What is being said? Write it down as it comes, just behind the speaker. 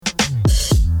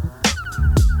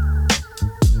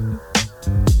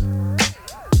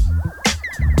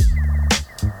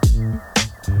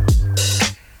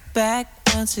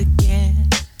once again,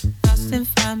 lost and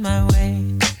find my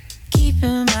way,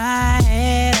 keeping my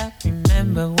head up,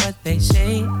 remember what they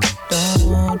say,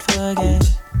 don't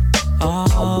forget,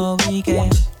 all we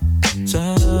get,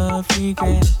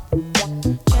 self-regret,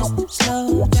 just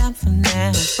slow down for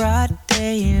now, broad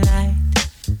daylight,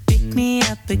 pick me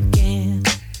up again,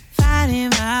 finding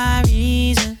my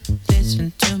reason,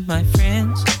 listen to my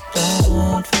friends,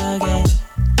 don't forget,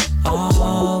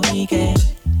 all we get,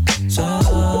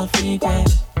 self-regret,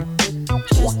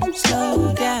 just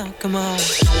slow down, come on.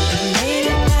 Late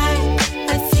at night,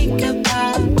 I think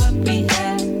about what we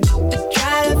had, I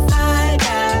try to find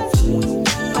out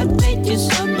what made you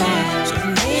so mad. So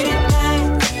late at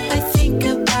night, I think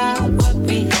about what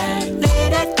we had.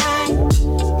 Late at night,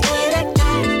 late at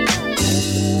night,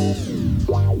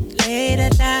 late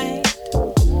at night,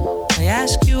 I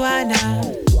ask you why not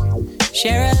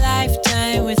share a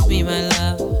lifetime with me, my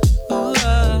love. Ooh,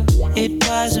 it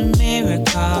was a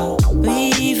miracle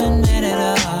we even met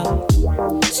at all.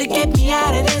 So get me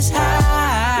out of this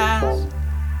house.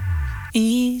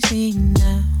 Easy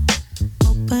now,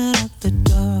 open up the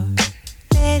door.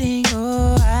 Letting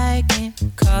go, I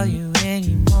can't call you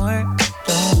anymore.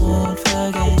 Don't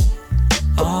forget,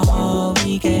 all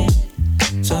we get,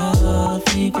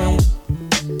 self-regret.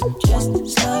 Just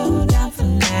slow down for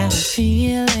now,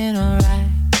 feeling alright.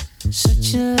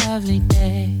 Such a lovely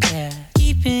day, yeah.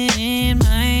 Keeping in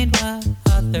mind what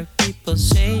other people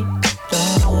say.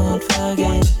 Don't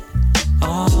forget,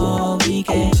 all we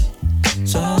get,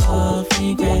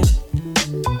 self-regret.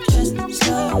 Just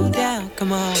slow down,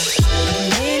 come on.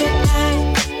 Late at night,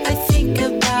 I think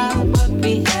about what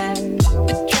we had.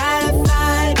 I try to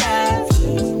find out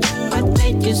what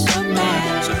made you so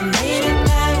mad. So late at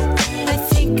night, I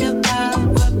think about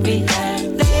what we had.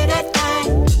 Late at night,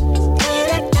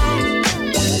 late at night,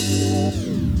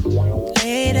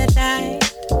 late at night,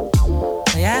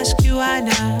 I ask you why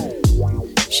not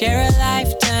share a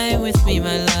lifetime with me,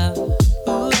 my love.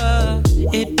 Ooh,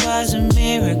 it was a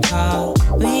miracle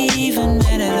we even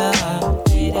met at all.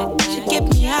 So get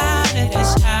me out of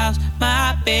this house,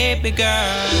 my baby girl.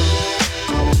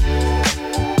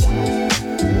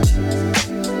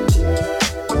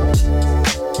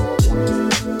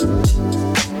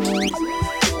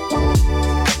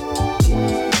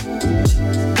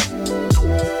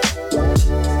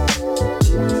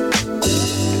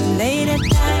 Late at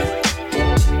night,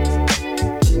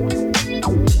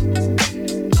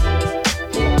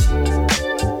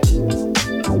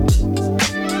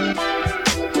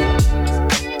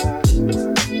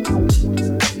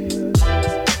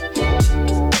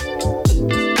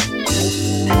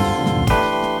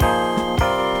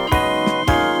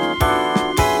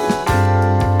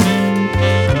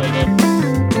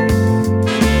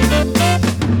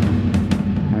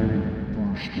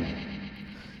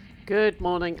 Good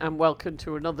morning and welcome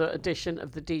to another edition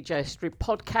of the DJ History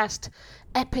Podcast,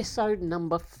 episode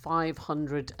number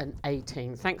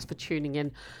 518. Thanks for tuning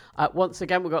in. Once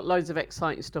again, we've got loads of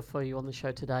exciting stuff for you on the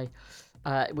show today.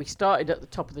 We started at the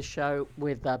top of the show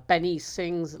with Benny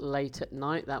Sings Late at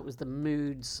Night. That was the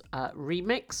Moods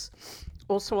remix.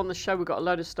 Also on the show, we've got a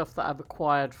load of stuff that I've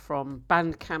acquired from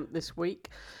Bandcamp this week.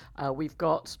 We've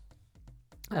got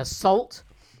Sault,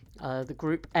 the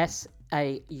group Sault,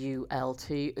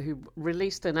 who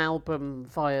released an album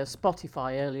via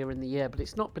Spotify earlier in the year, but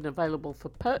it's not been available for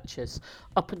purchase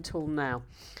up until now.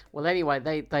 Well, anyway,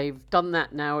 they've done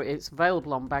that now. It's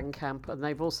available on Bandcamp, and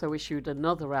they've also issued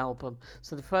another album.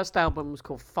 So the first album was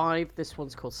called 5. This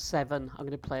one's called 7. I'm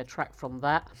going to play a track from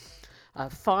that.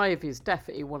 5 is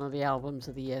definitely one of the albums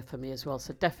of the year for me as well,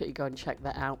 so definitely go and check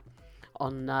that out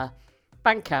on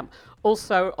Bandcamp.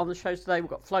 Also on the show today, we've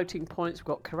got Floating Points, we've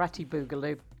got KARATE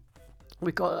BOOGALOO.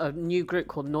 We've got a new group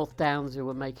called North Downs who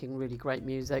are making really great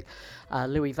music,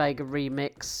 Louie Vega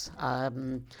remix,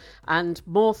 and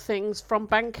more things from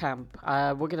Bandcamp.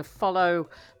 We're going to follow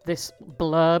this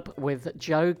blurb with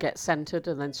Joe Get Centered,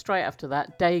 and then straight after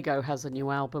that, Dego has a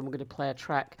new album. We're going to play a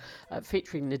track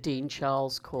featuring Nadine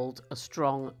Charles called A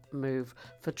Strong Move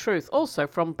for Truth, also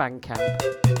from Bandcamp.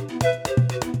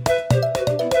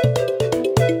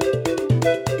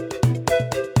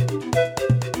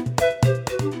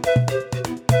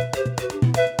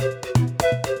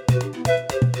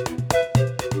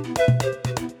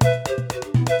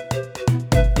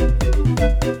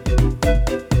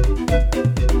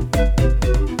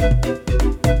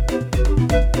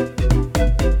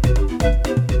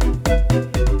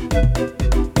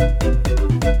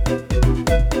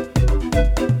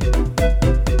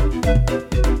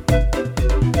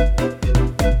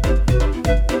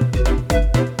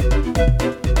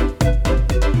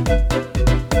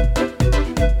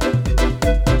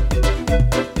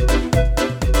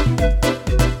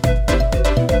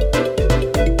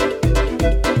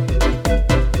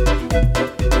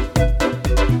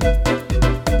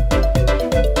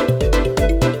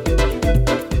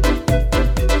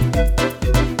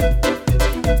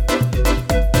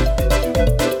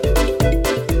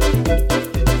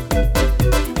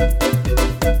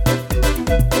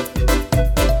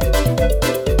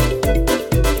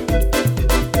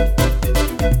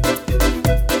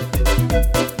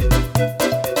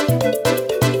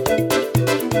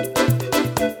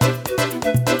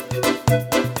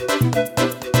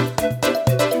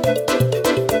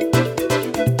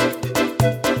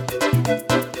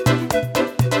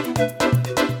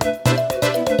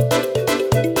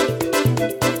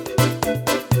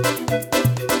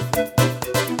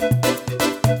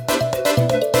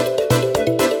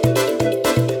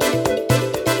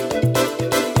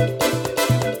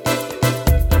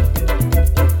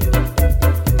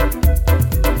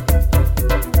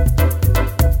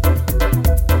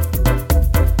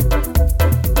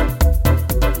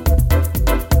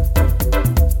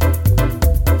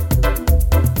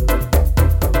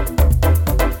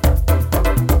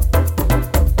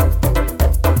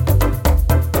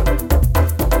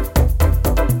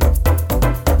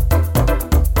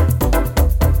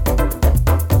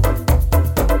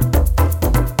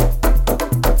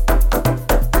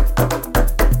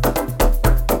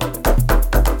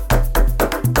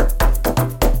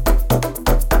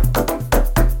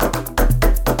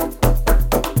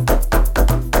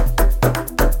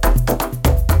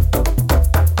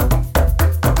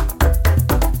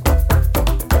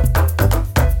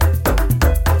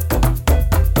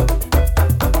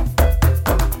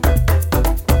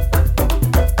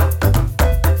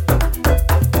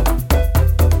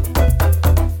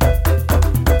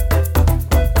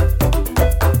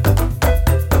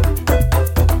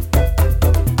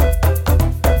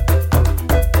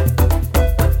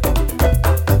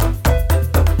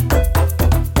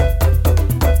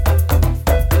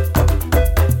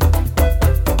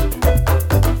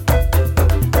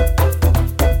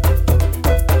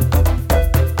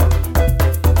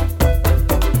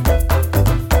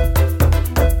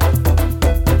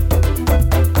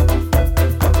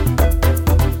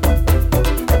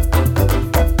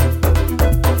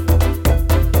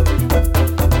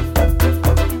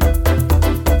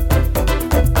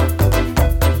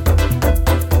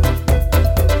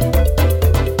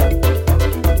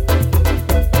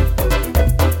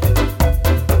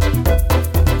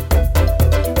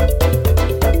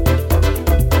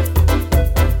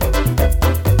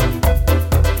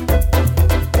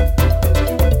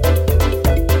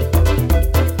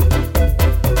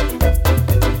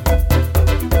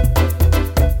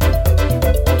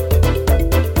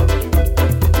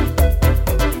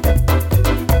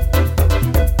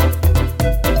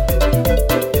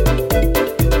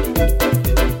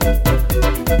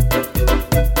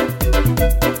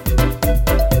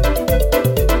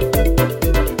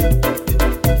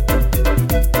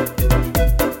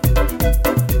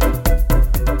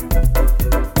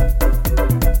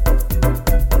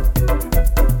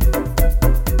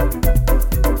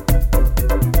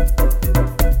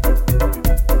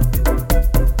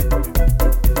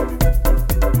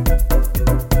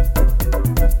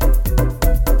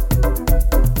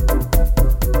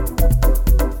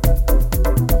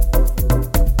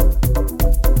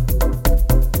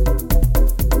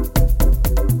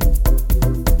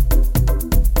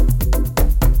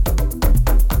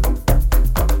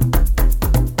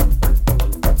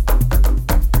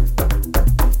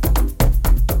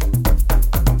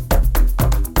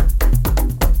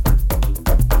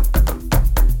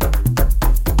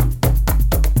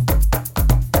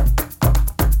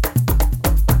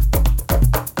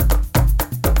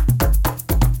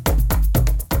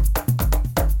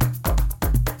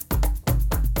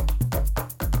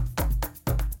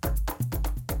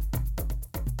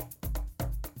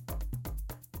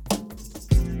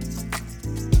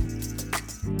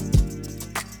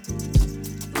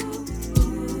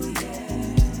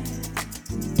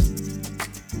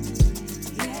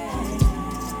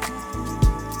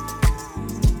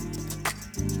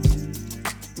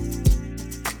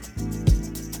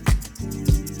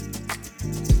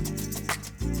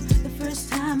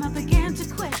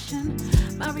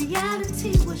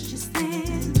 was just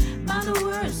thin. Minor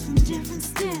words from different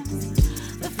stems.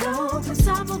 The flow could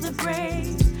topple the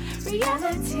brain.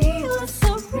 Reality was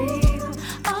so real,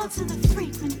 all to the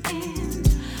frequent end.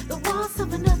 The walls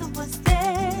of another was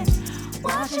there,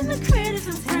 watching the critics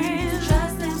and friends.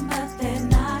 Trust them, but they're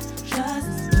not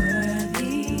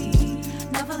trustworthy.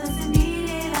 Nevertheless, they need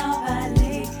it all by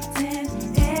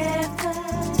latent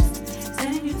efforts.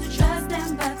 Telling you to trust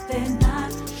them, but they're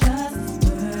not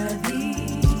trustworthy.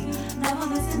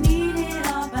 Nevertheless, they need it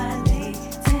all by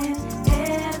latent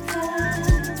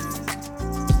efforts.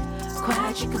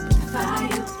 Quiet, you could purify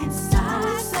you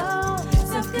inside. So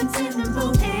self-contained and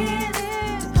bold in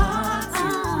parts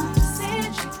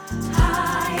send you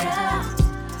higher.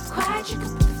 Quiet, you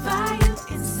could purify you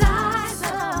inside.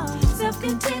 So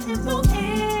self-contained and bold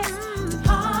in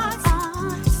parts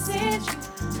send you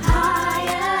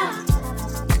higher.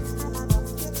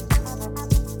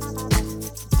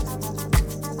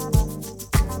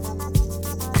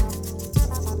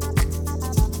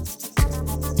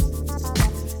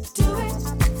 Do it,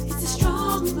 it's a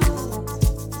strong move,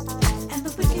 and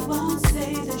the wicked won't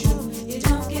say the truth. You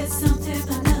don't get something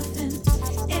for nothing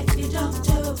if you don't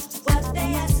do what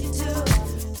they ask you to.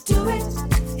 Do it,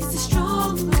 it's a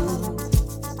strong move,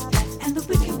 and the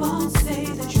wicked won't say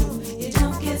the truth. You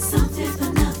don't get something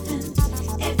for nothing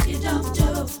if you don't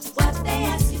do what they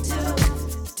ask you to.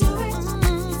 Do it,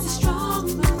 it's a strong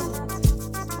move,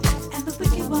 and the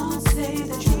wicked won't say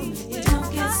the truth. You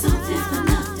don't get something for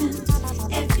nothing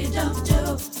if you don't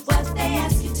do what they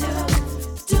ask you to.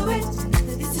 Do it,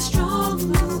 it's a strong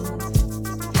move,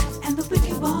 and the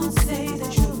wicked won't say the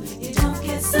truth. You don't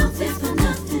get something for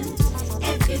nothing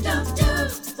if you don't do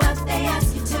what they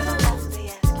ask you to.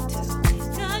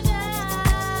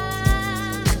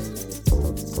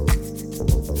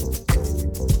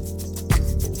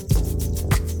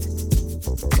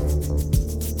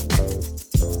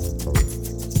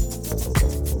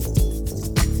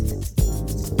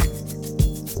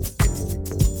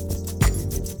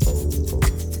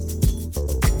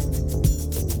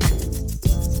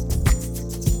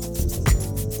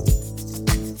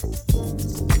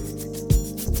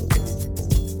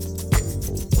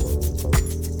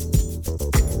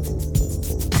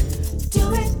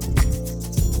 Do it.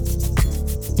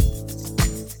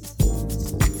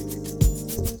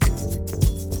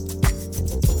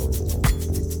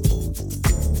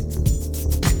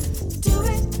 Do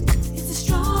it, it's a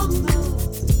strong move.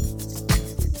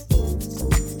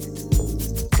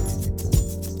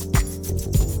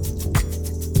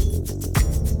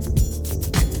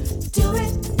 Do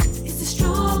it, it's a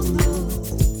strong move,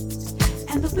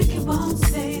 and the wicked won't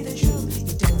say the truth.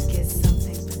 You don't get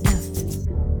something for nothing.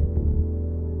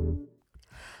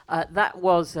 That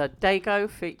was Dego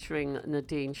featuring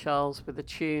Nadine Charles with a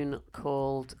tune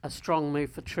called A Strong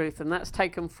Move for Truth, and that's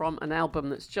taken from an album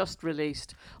that's just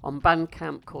released on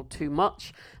Bandcamp called Too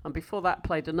Much. And before that,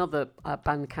 played another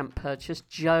Bandcamp purchase,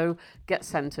 Joe Get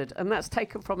Centered, and that's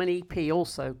taken from an EP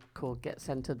also called Get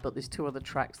Centered, but there's two other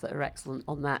tracks that are excellent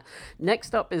on that.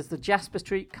 Next up is the Jasper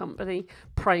Street Company,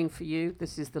 Praying for You.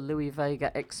 This is the Louie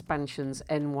Vega Expansions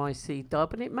NYC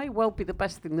dub, and it may well be the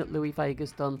best thing that Louie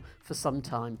Vega's done for some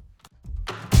time.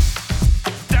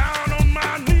 Down on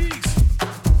my knees.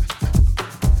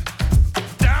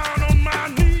 Down on my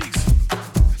knees.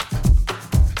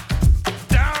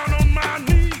 Down on my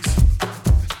knees.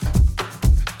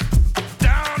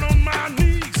 Down on my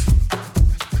knees.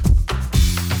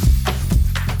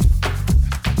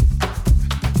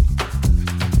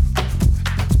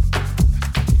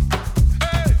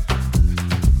 Hey.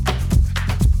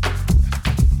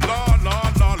 Lord,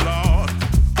 Lord, Lord, Lord.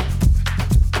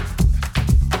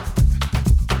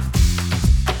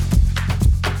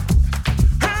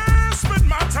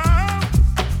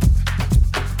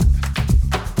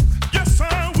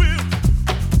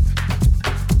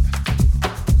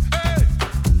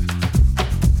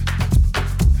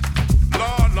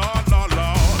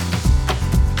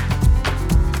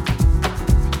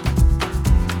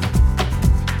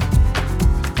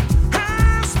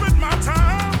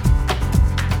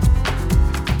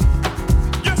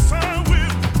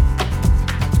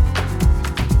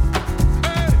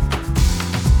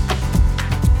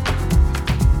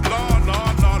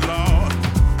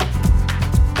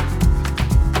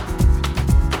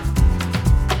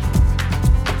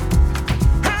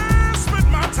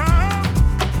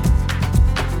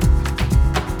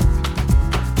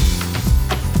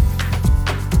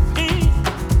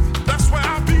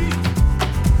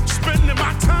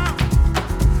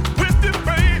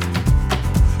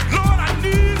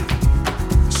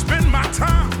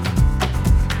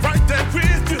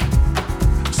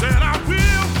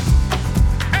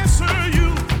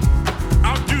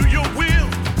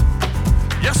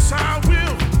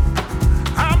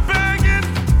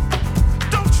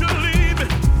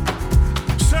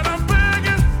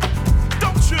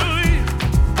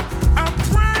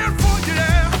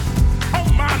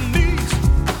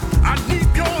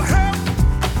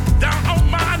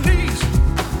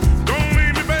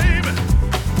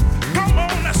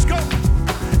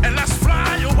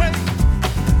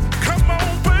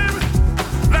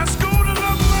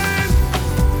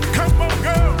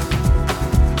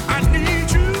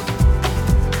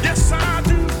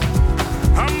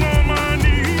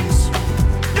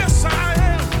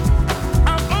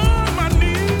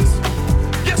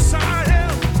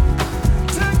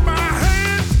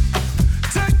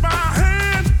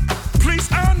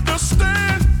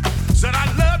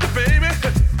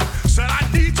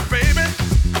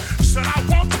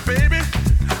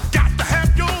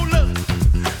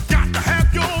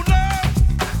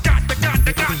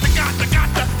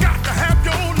 got to have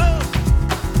your love.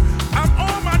 I'm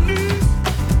on my knees,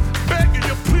 begging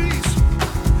you please.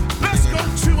 Let's go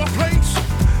to a place.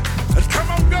 Come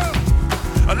on, girl.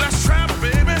 Let's travel,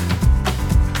 baby.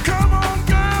 Come on,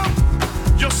 girl.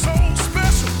 You're so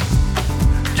special.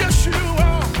 Yes, you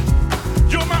are.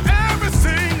 You're my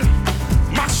everything,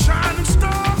 my shining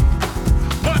star.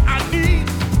 What I need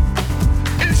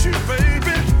is you,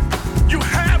 baby. You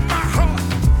have my heart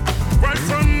right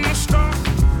from the start.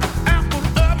 Apple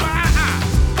of my eye.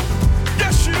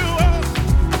 Yes, you are.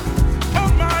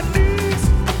 On my knees,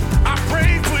 I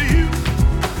prayed for you,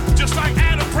 just like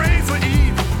Adam prayed for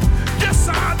Eve. Yes,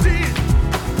 I did.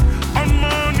 On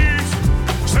my knees,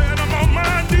 said I'm on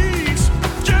my knees.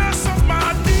 Yes, on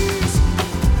my knees,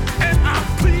 and I'm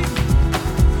pleading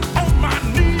on my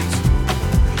knees.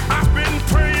 I've been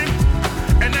praying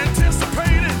and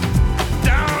anticipating,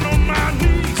 down on my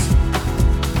knees.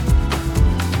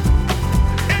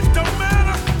 It don't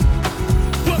matter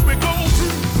what we go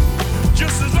through,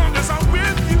 just as long as I'm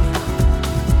with you.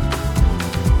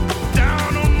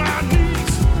 Down on my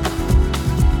knees.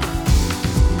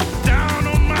 Down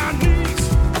on my knees.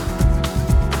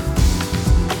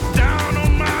 Down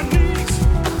on my knees.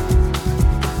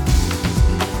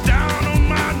 Down on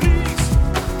my knees.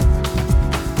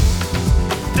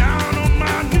 Down on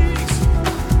my knees.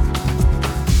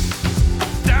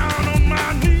 Down on my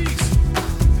knees.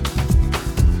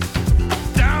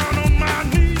 Down on my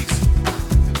knees.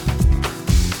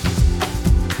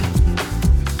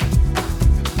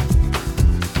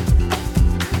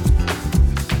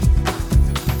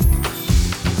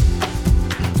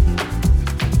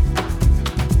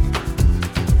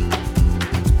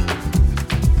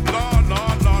 Lord,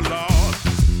 Lord, Lord, Lord.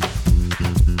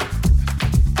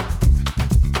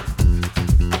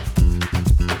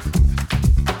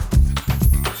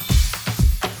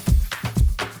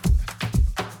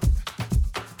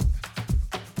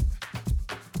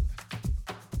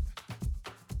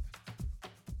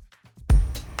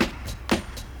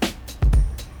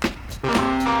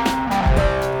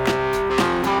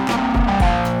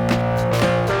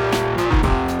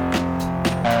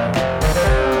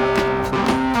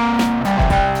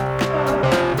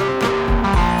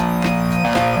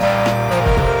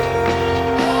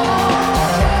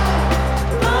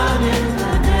 Running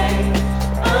the day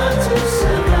unto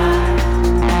survive.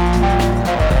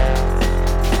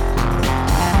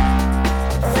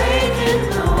 Faking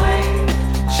the way,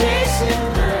 chasing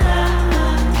the line.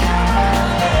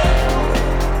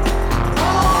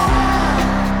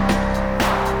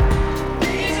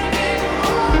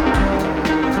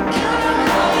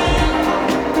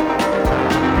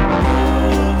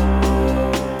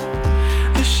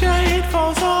 The shade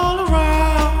falls all around.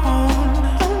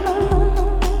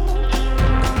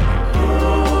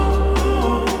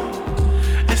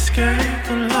 Escape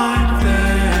the light of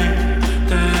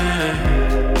day.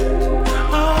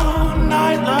 Oh,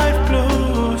 nightlife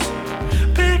blues.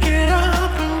 Pick it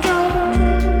up and go.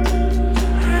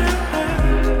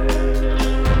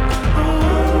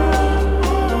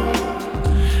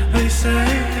 They say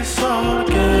it's all a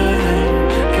game.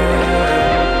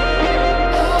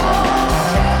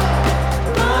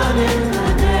 Running the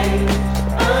day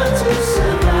unto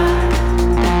survive.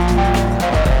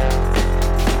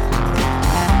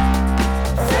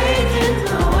 Faking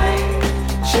the way,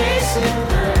 chasing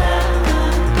the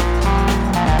line.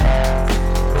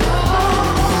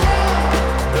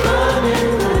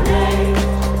 Running the day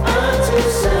unto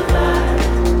survive.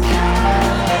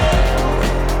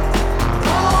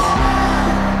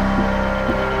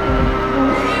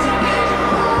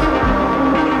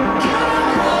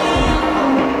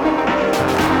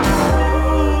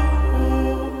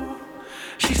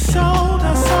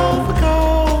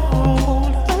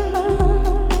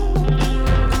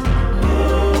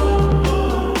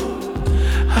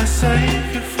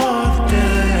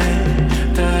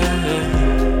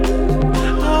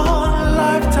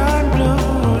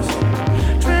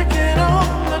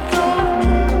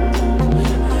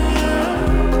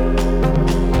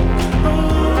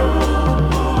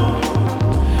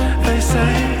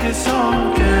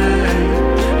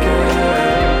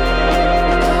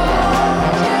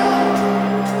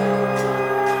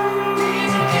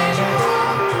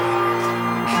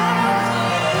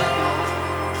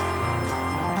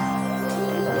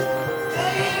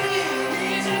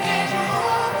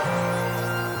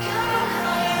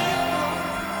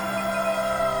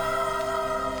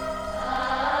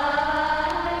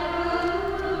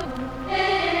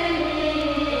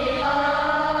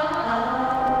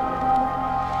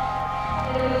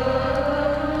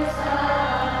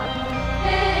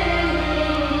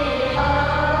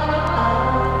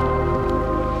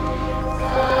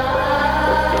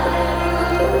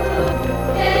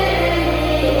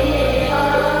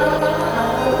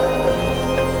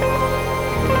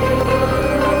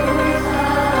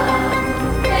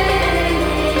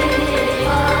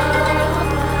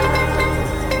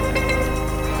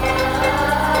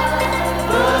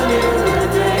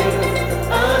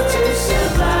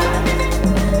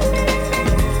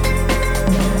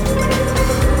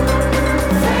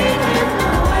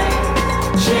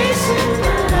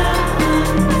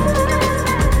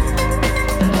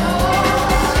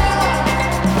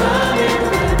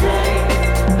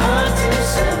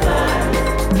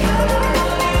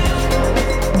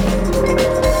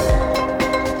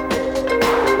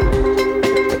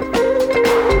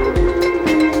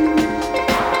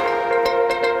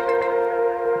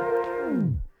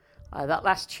 That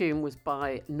last tune was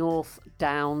by North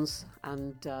Downs,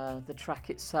 and the track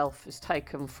itself is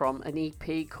taken from an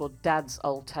EP called Dad's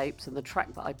Old Tapes, and the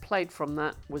track that I played from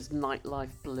that was Nightlife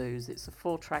Blues. It's a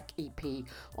 4-track EP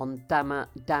on Damma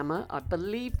Damma. I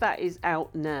believe that is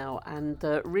out now, and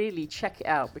really check it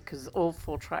out because all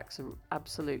 4 tracks are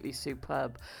absolutely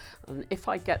superb. And if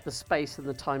I get the space and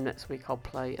the time next week, I'll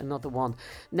play another one.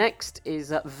 Next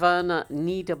is WERNER,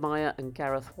 NIEDERMEIER and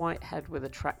GARETH Whitehead with a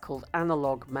track called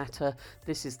Analog Matter.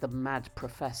 This is the Mad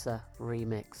Professor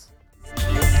remix.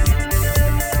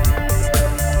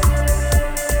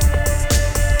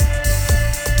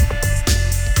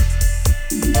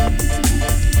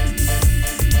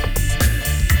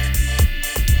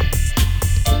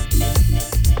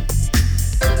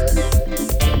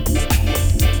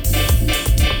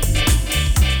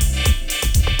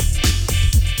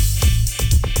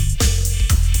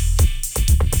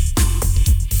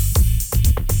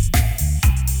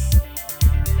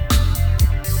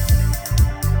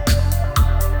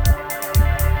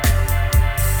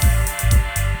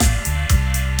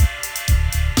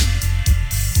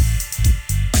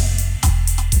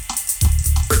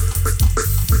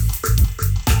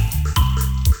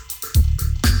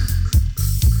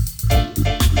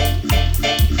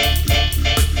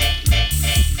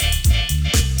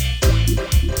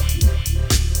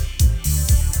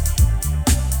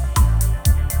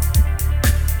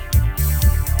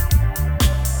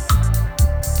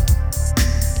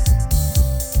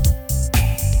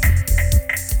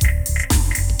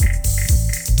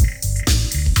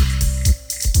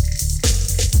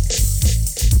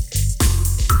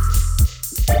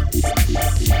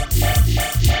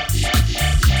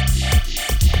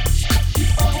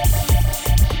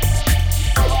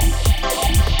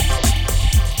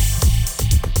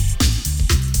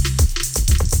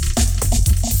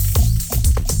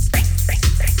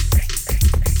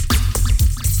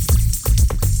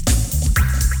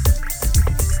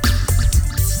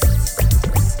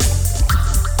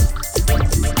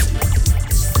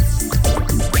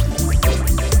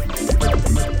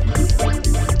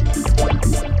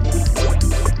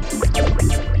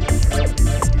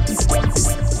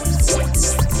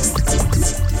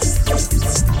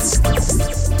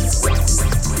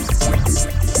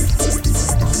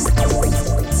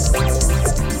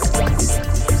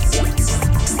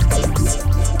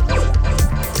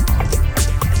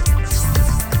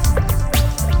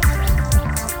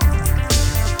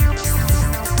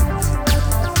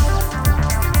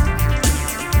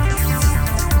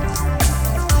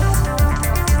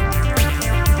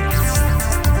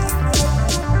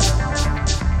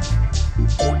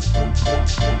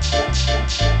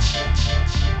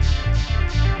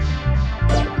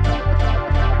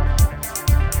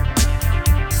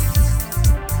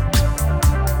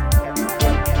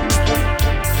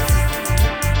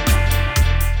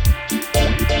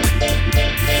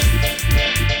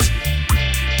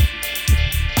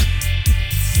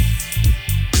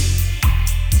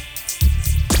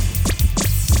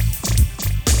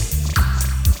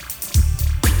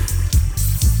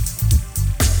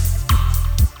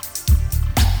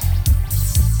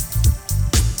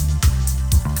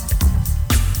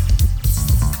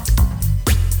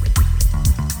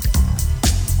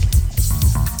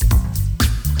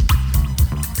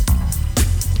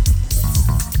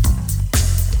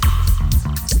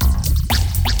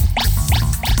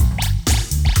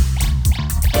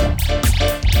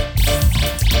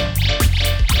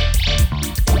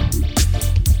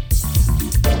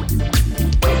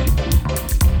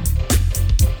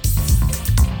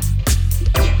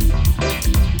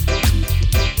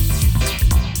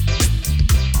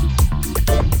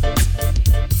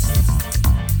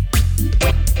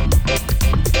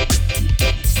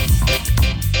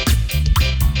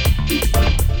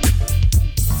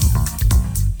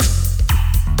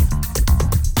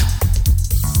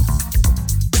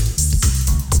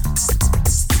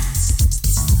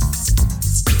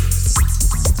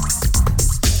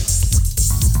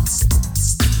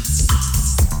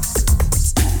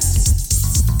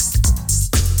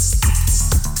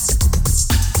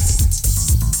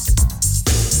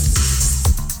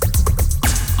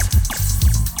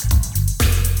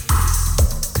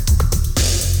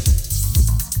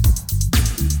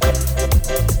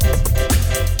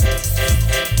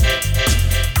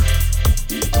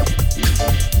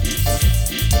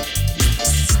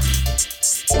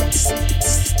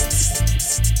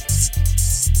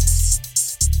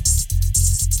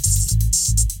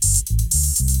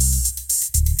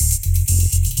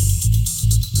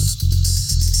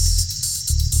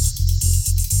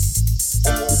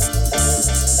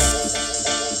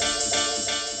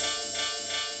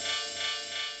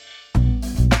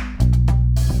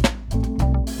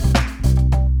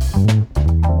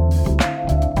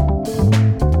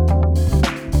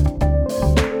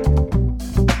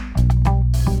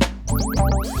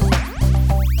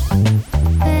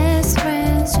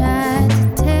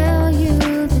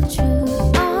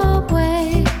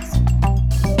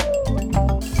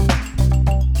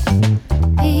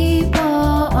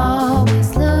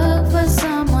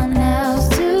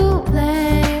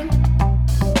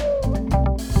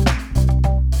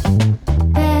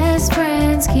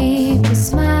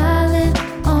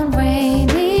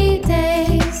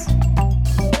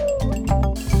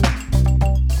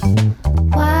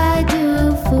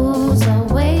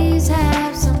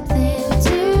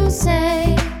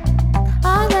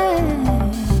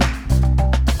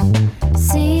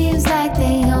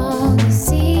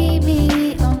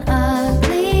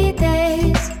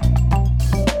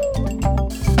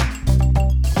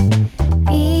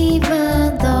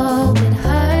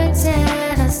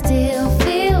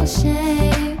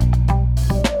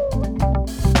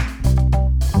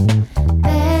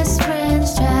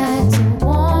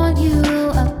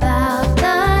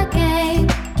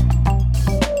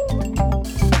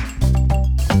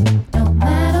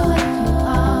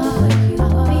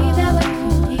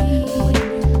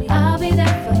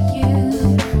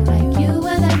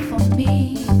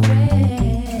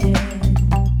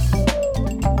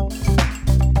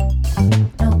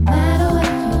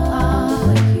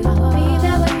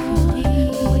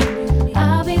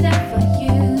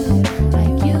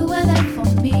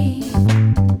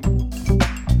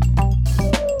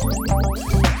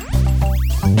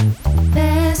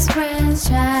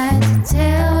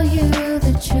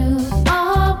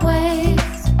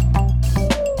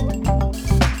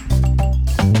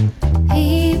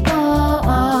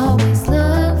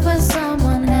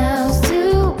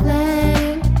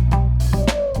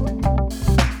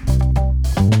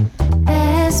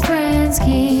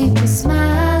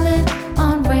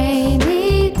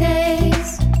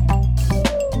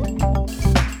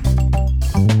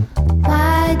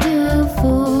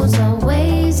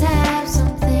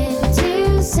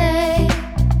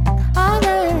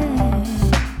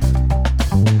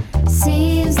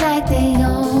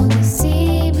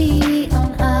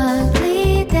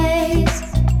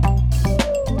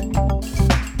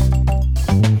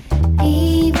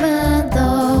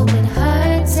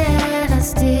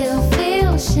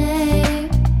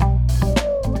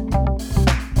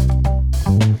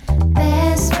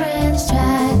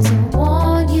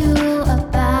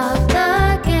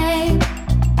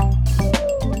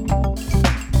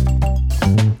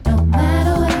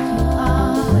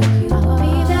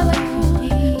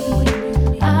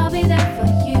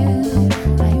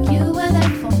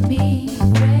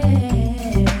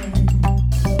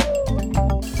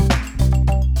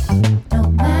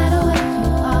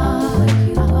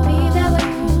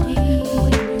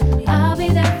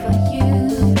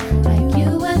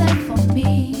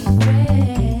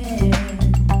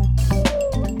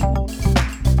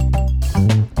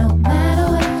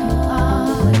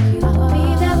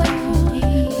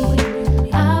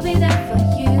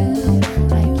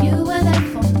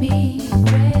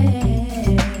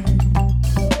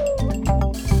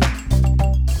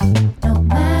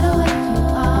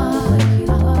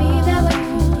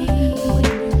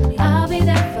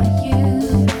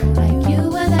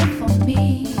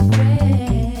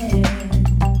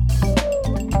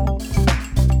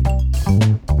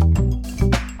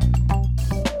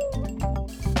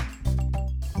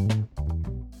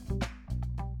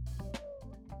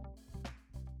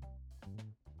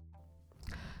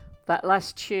 That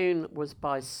last tune was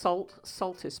by Sault.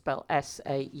 Sault is spelled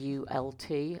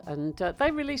Sault, and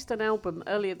they released an album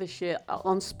earlier this year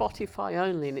on Spotify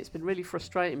only, and it's been really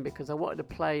frustrating because I wanted to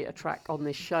play a track on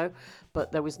this show,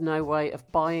 but there was no way of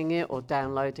buying it or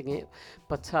downloading it.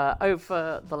 But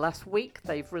over the last week,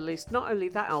 they've released not only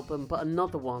that album, but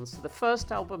another one. So the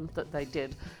first album that they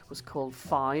did was called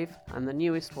 5, and the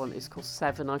newest one is called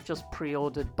 7. I've just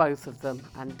pre-ordered both of them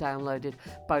and downloaded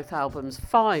both albums.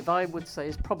 5, I would say,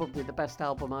 is probably the best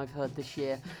album I've heard this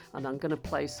year, and I'm going to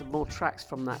play some more tracks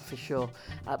from that for sure.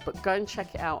 But go and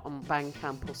check it out on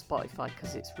Bandcamp or Spotify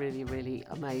because it's really, really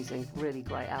amazing. Really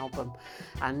great album.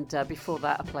 And before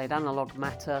that, I played Analog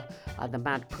Matter, the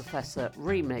Mad Professor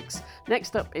remix.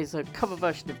 Next up is a cover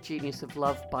version of Genius of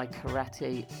Love by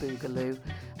KARATE BOOGALOO,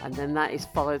 and then that is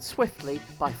followed swiftly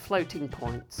by Floating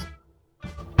Points.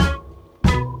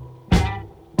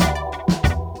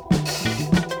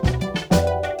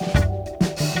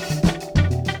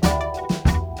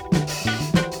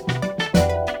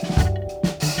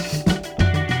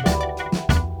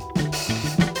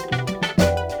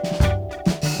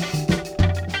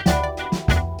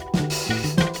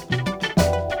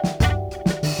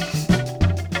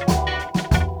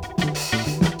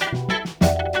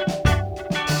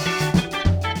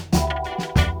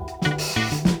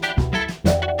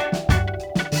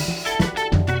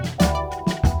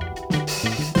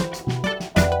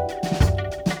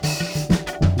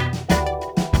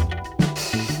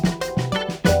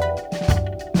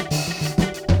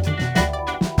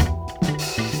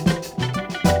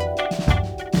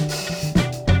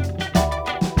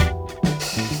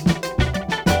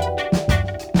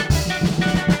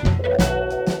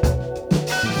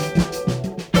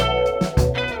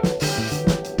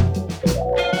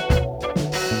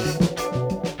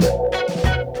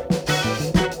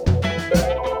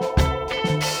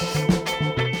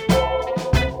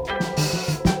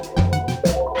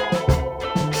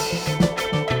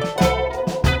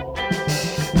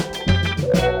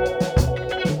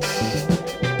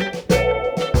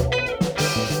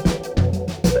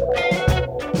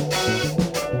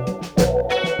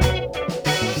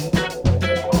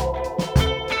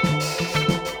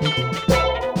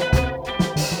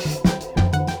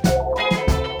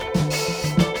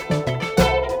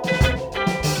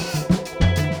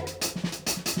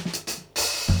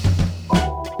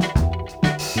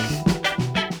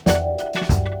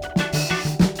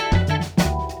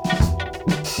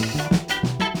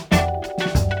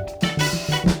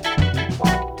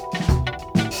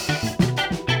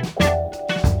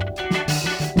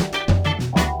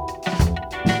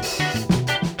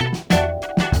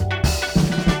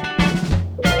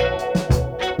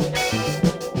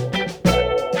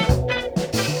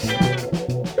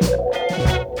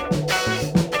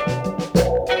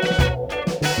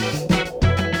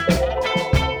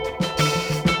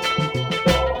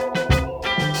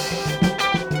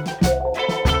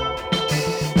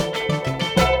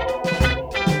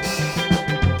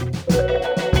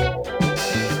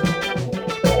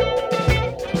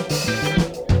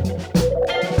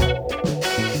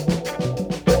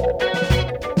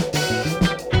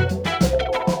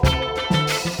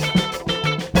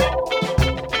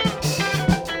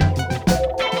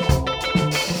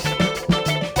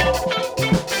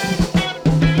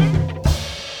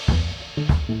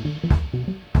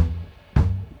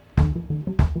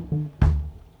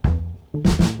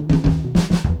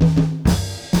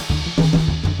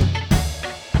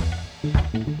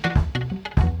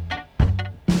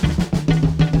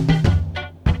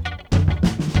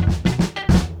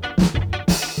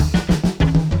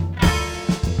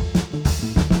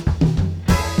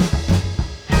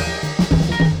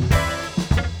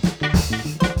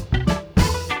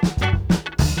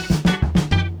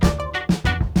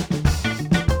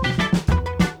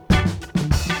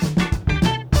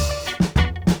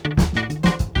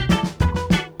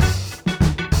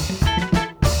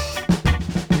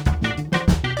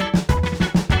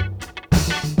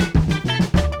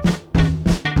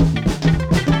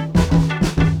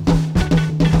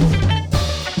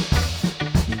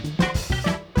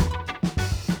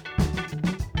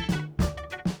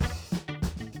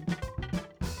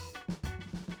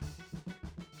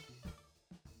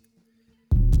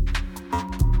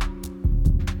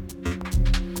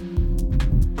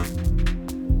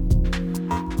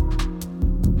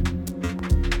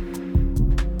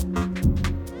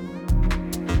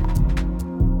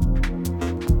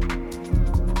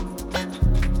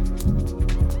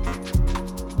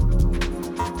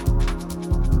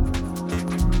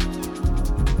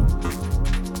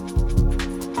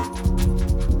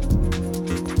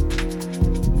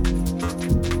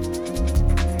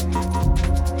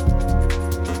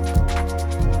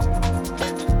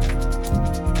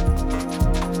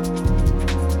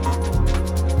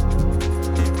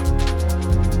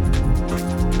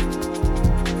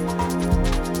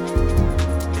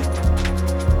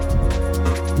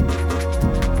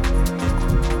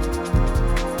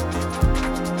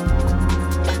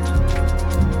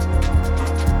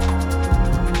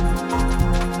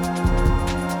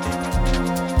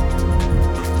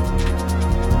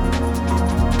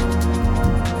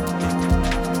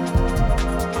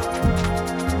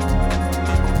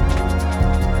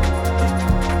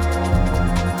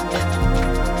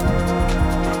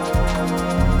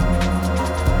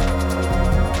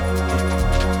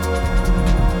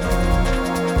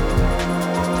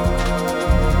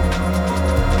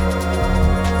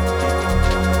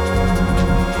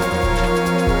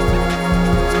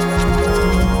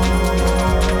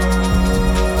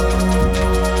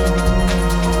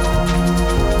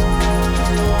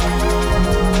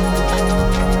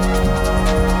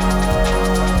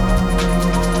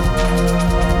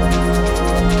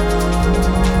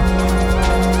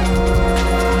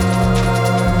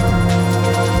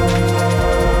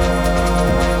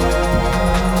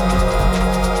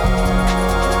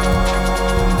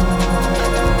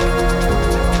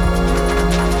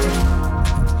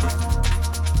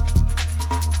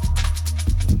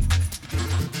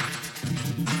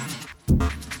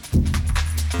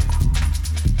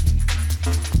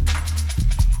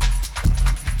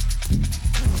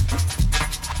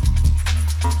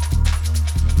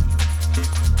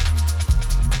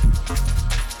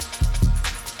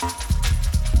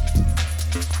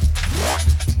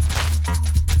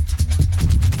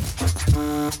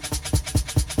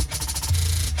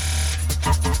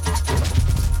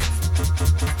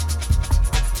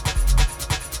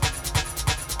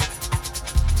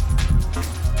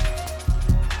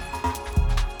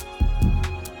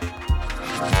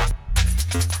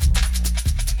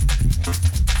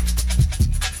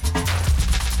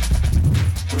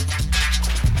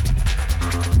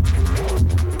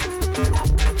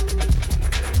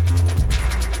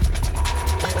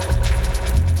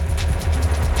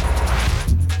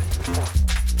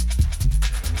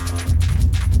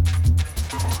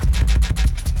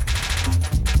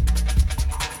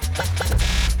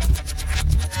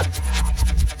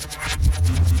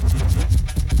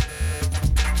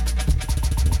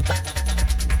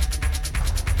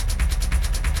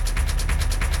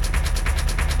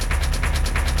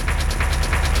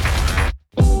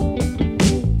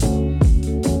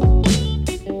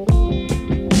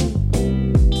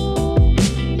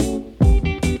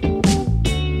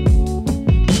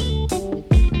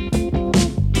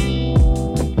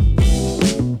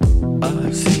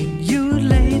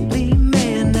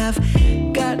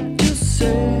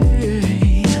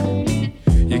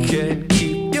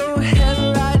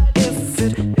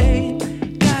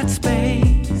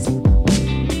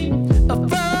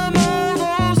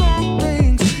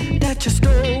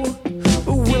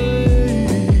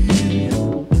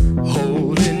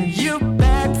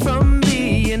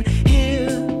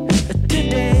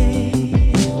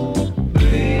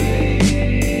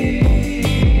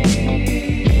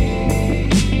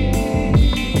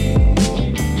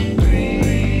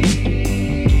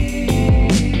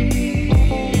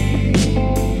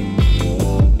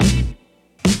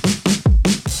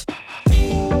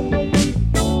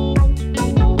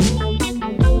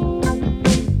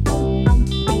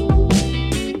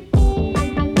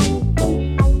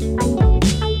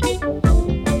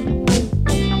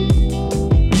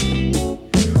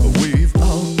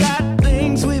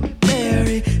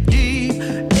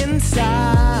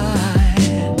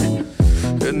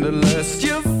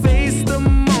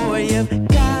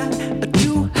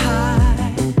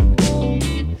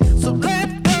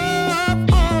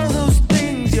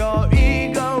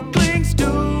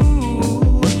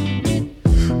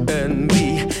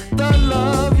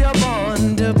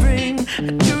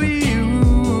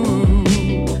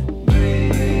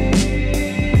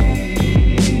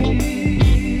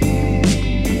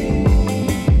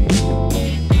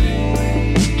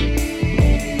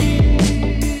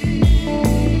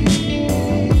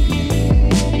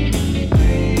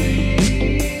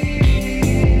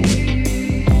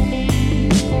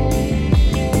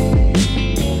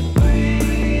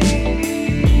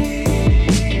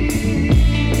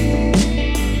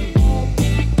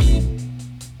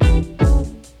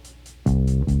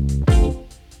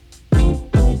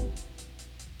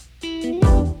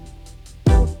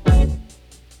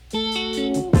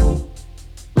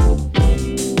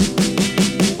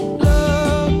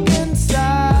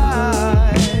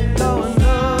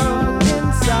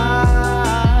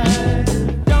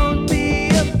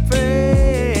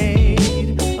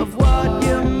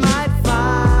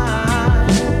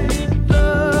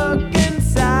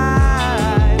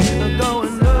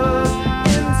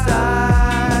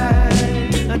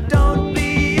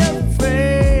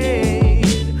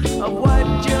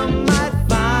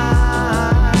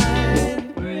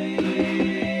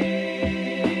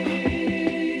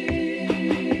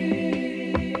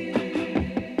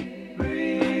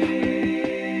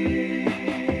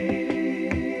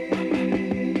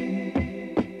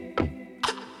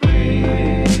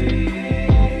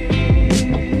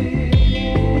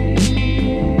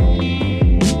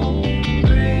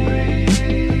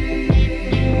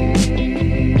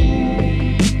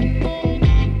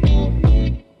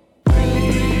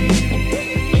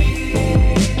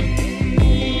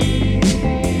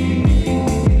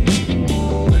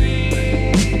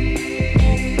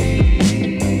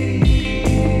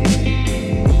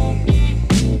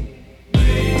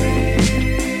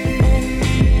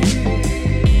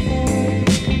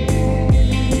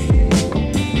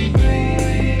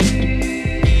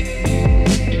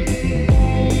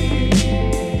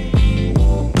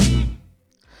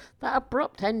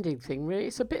 soft ending thing, really.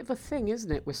 It's a bit of a thing,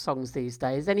 isn't it, with songs these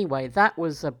days? Anyway, that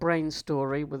was a Brain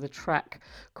Story with a track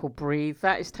called Breathe.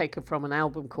 That is taken from an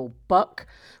album called Buck,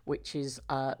 which is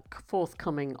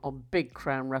forthcoming on Big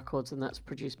Crown Records, and that's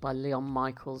produced by Leon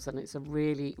Michaels, and it's a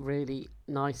really, really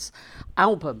nice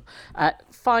album.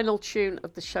 Final tune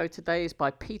of the show today is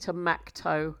by Peter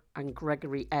MAKTO and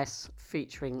Gregory S,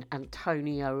 featuring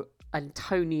Antonia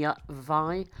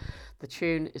Vi. The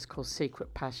tune is called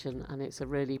Secret Passion, and it's a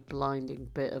really blinding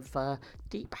bit of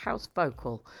deep house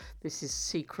vocal. This is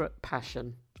Secret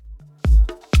Passion.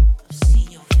 I've seen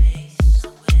your face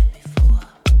somewhere before.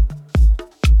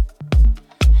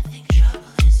 I think trouble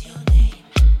is your name.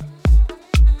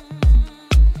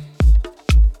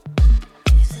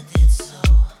 Isn't it so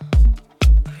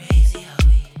crazy how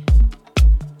we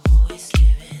always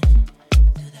give in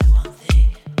to that one thing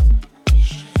we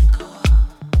shouldn't go of?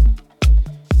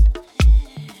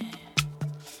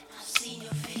 I've seen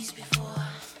your face before.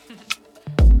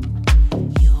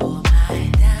 You're my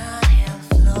downhill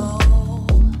flow.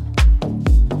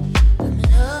 I'm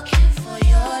looking for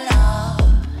your love.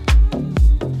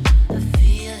 I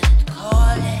feel it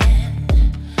calling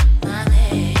my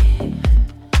name.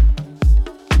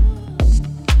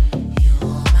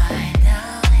 You're my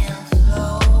downhill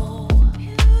flow.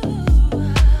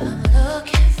 I'm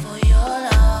looking for your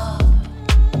love.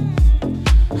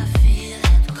 I feel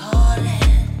it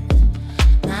calling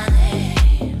my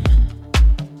name.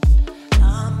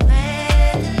 I'm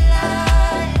made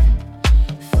alive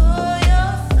for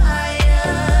your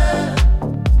fire.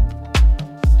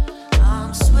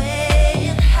 I'm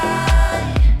swaying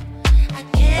high, I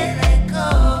can't let go.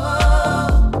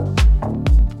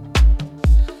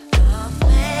 I'm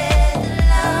made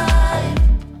alive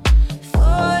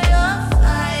for your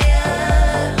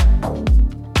fire.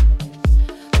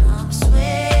 I'm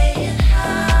swaying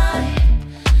high,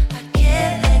 I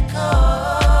can't let go.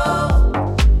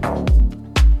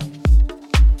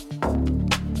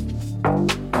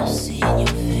 I've seen your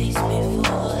face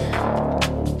before.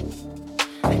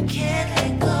 I can't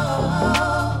let go.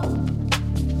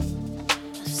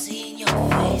 I've seen your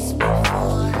face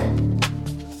before.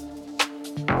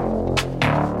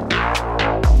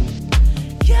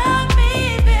 Got me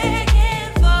begging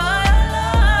for your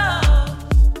love.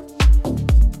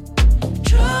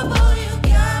 Trouble, you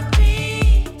got me.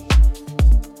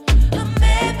 I'm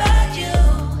made by you.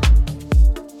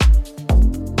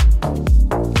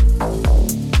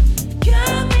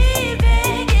 Got me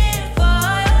begging for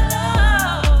your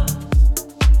love.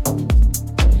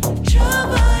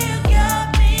 Trouble, you got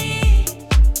me.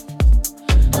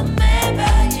 I'm made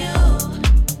by you.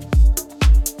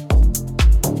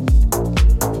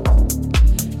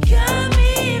 Got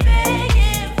me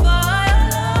begging for your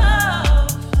love.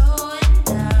 Slowing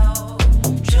down.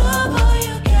 Trouble,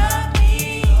 you got me.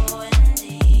 Going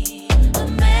deep. I'm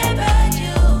made by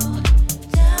you.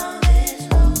 Down this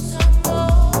lonesome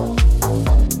road.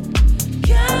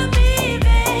 Got me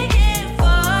begging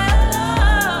for your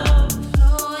love.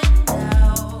 Slowing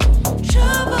down.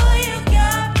 Trouble, you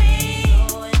got me.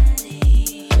 Going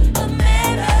deep. I'm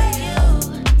made by you.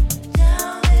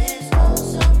 Down this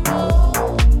lonesome road.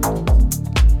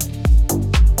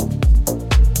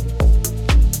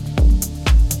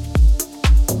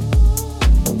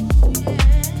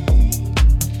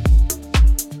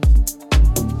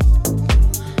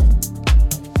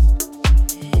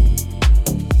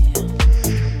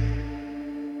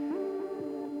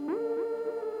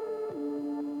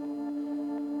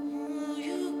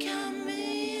 You got me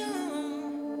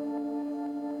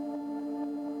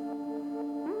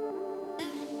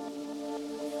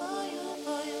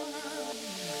for you now.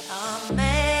 I'm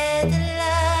made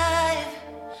alive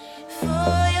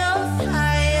for your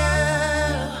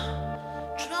fire.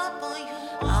 Trouble you.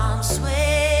 I'm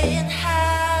swaying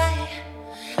high.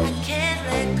 I can't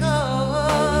let go.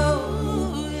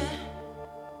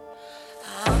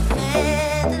 I'm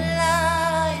made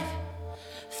alive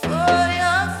for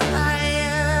your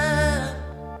fire.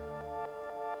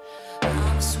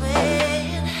 I'm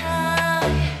swaying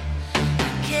high. I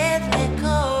can't let go.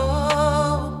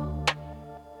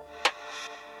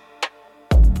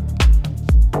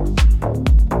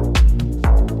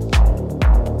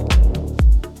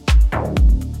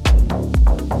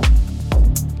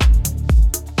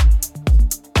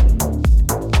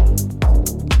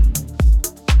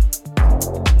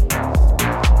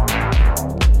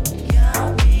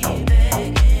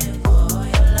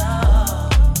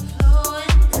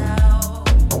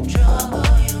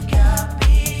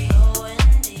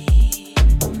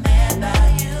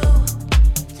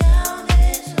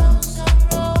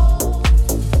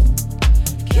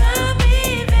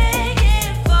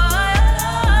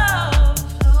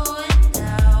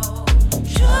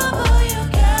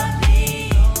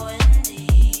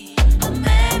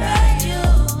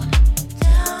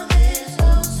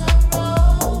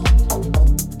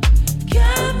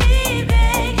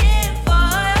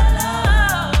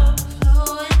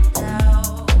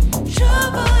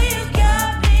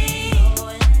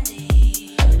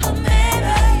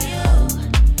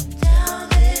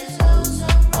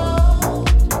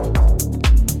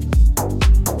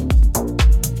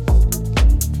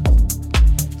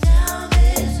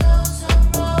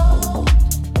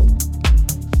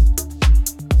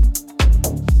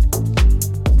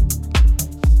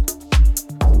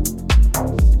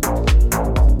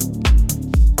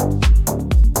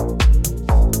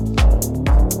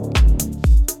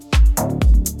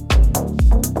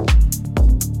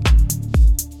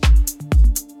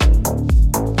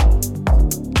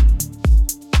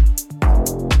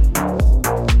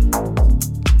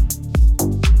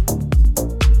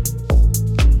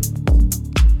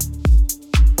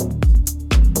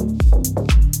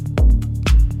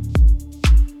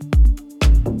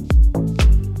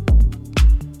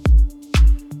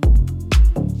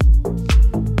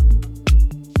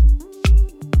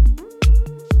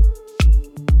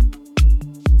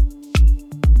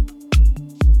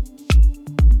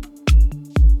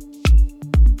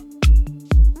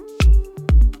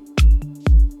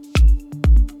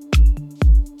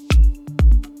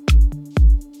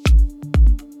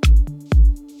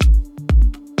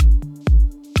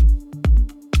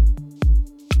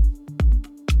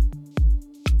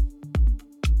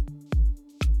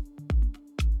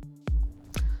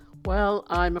 Well,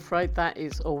 I'm afraid that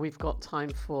is all we've got time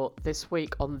for this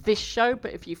week on this show.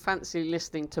 But if you fancy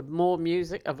listening to more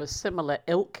music of a similar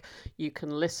ilk, you can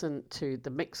listen to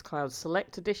the Mixcloud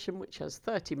Select Edition, which has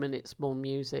 30 minutes more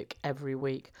music every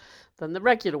week than the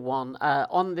regular one.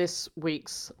 On this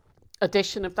week's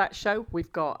edition of that show,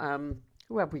 we've got,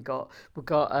 who have we got? We've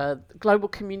got Global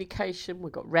Communication,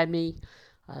 we've got Remy,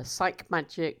 Psych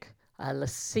Magic,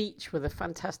 Laseach with a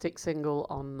fantastic single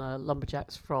on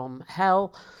Lumberjacks from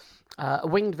Hell, a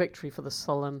Winged Victory for the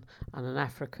Sullen, and an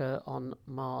Africa on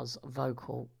Mars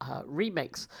vocal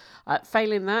remix.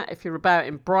 Failing that, if you're about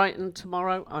in Brighton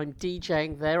tomorrow, I'm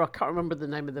DJing there. I can't remember the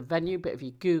name of the venue, but if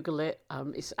you Google it,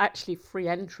 it's actually free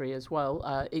entry as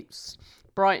well. It's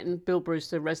Brighton, Bill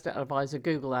Brewster, Resident Advisor.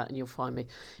 Google that and you'll find me.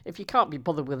 If you can't be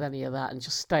bothered with any of that and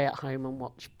just stay at home and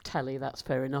watch telly, that's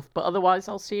fair enough. But otherwise,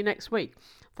 I'll see you next week.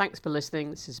 Thanks for listening.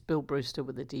 This is Bill Brewster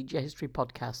with the DJ History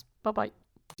Podcast. Bye-bye.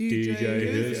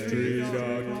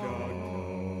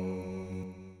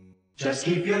 DJHistory.com. Just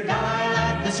keep your dial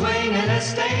at the swinging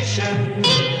station.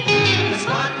 The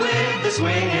spot with the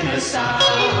swinging sound.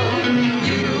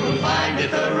 You'll find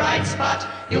it the right spot.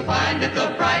 You'll find it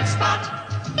the bright spot.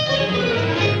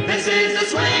 This is the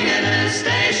swinging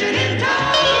station in town.